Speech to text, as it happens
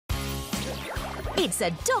It's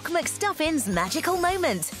a Doc McStuffins magical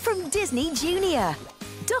moment from Disney Junior.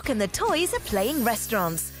 Doc and the toys are playing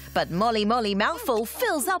restaurants, but Molly Mouthful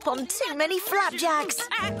fills up on too many flapjacks.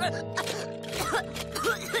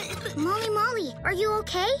 Molly, are you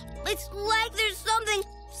okay? It's like there's something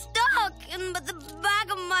stuck in the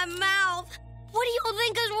back of my mouth. What do you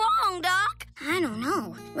think is wrong, Doc? I don't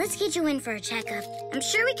know. Let's get you in for a checkup. I'm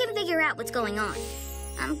sure we can figure out what's going on.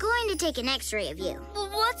 I'm going to take an x-ray of you.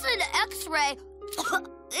 What's an x-ray?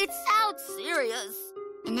 It sounds serious.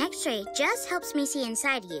 An x-ray just helps me see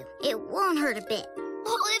inside you. It won't hurt a bit.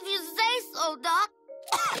 Well, if you say so, Doc.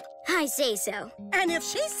 I say so. And if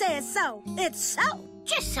she says so, it's so.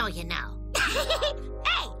 Just so you know.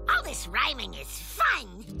 Hey, all this rhyming is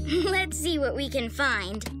fun. Let's see what we can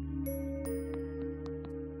find.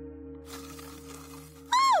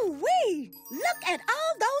 Ooh-wee! Look at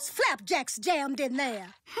all those flapjacks jammed in there.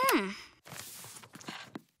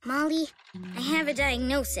 Molly, I have a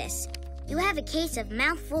diagnosis. You have a case of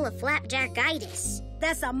mouthful of flapjackitis.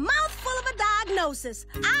 That's a mouthful of a diagnosis.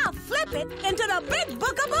 I'll flip it into the big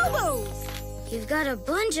book of boo-boos. You've got a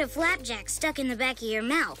bunch of flapjacks stuck in the back of your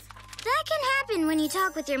mouth. That can happen when you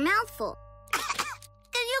talk with your mouth full. Can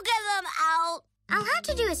you get them out? I'll have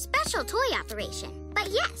to do a special toy operation. But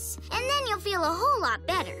yes, and then you'll feel a whole lot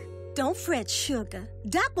better. Don't fret, Sugar.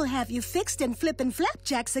 Doc will have you fixed and flipping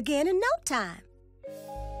flapjacks again in no time.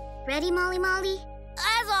 Ready, Molly?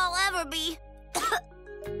 As I'll ever be.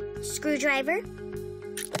 Screwdriver.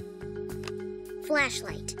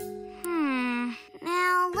 Flashlight.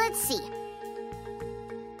 Now, let's see.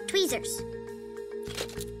 Tweezers.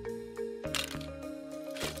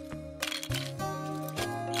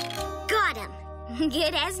 Got him.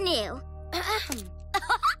 Good as new. I'm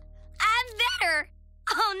better.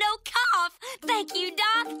 Oh, no cough. Thank you,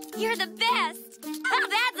 Doc. You're the best.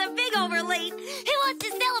 That's a big overlate. Who wants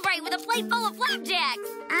to celebrate with a plate full of flapjacks?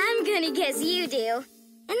 I'm gonna guess you do.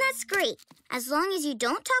 And that's great, as long as you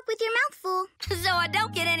don't talk with your mouth full. So I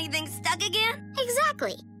don't get anything stuck again?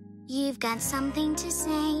 Exactly. You've got something to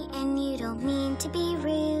say, and you don't mean to be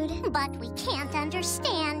rude. But we can't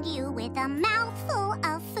understand you with a mouthful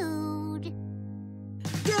of food.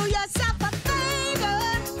 Do yourself a favor,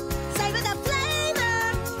 savor the flavor.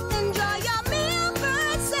 Enjoy your meal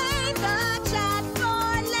first, save the chat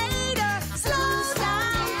for later. Slow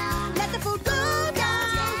down, let the food go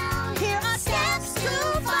down. Here are steps to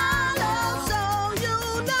follow, so you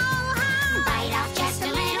know how. Bite off just a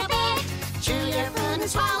little bit, chew your food and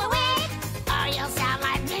swallow it, or you'll sound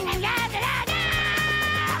like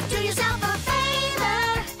Do yourself a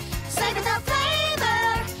favor, savor the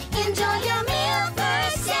flavor. Enjoy your meal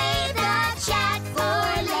first, save the chat for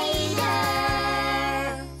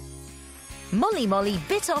later. Molly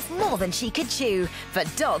bit off more than she could chew,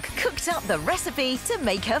 but Doc cooked up the recipe to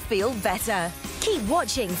make her feel better. Keep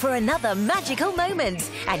watching for another magical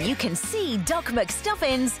moment, and you can see Doc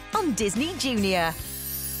McStuffins on Disney Junior.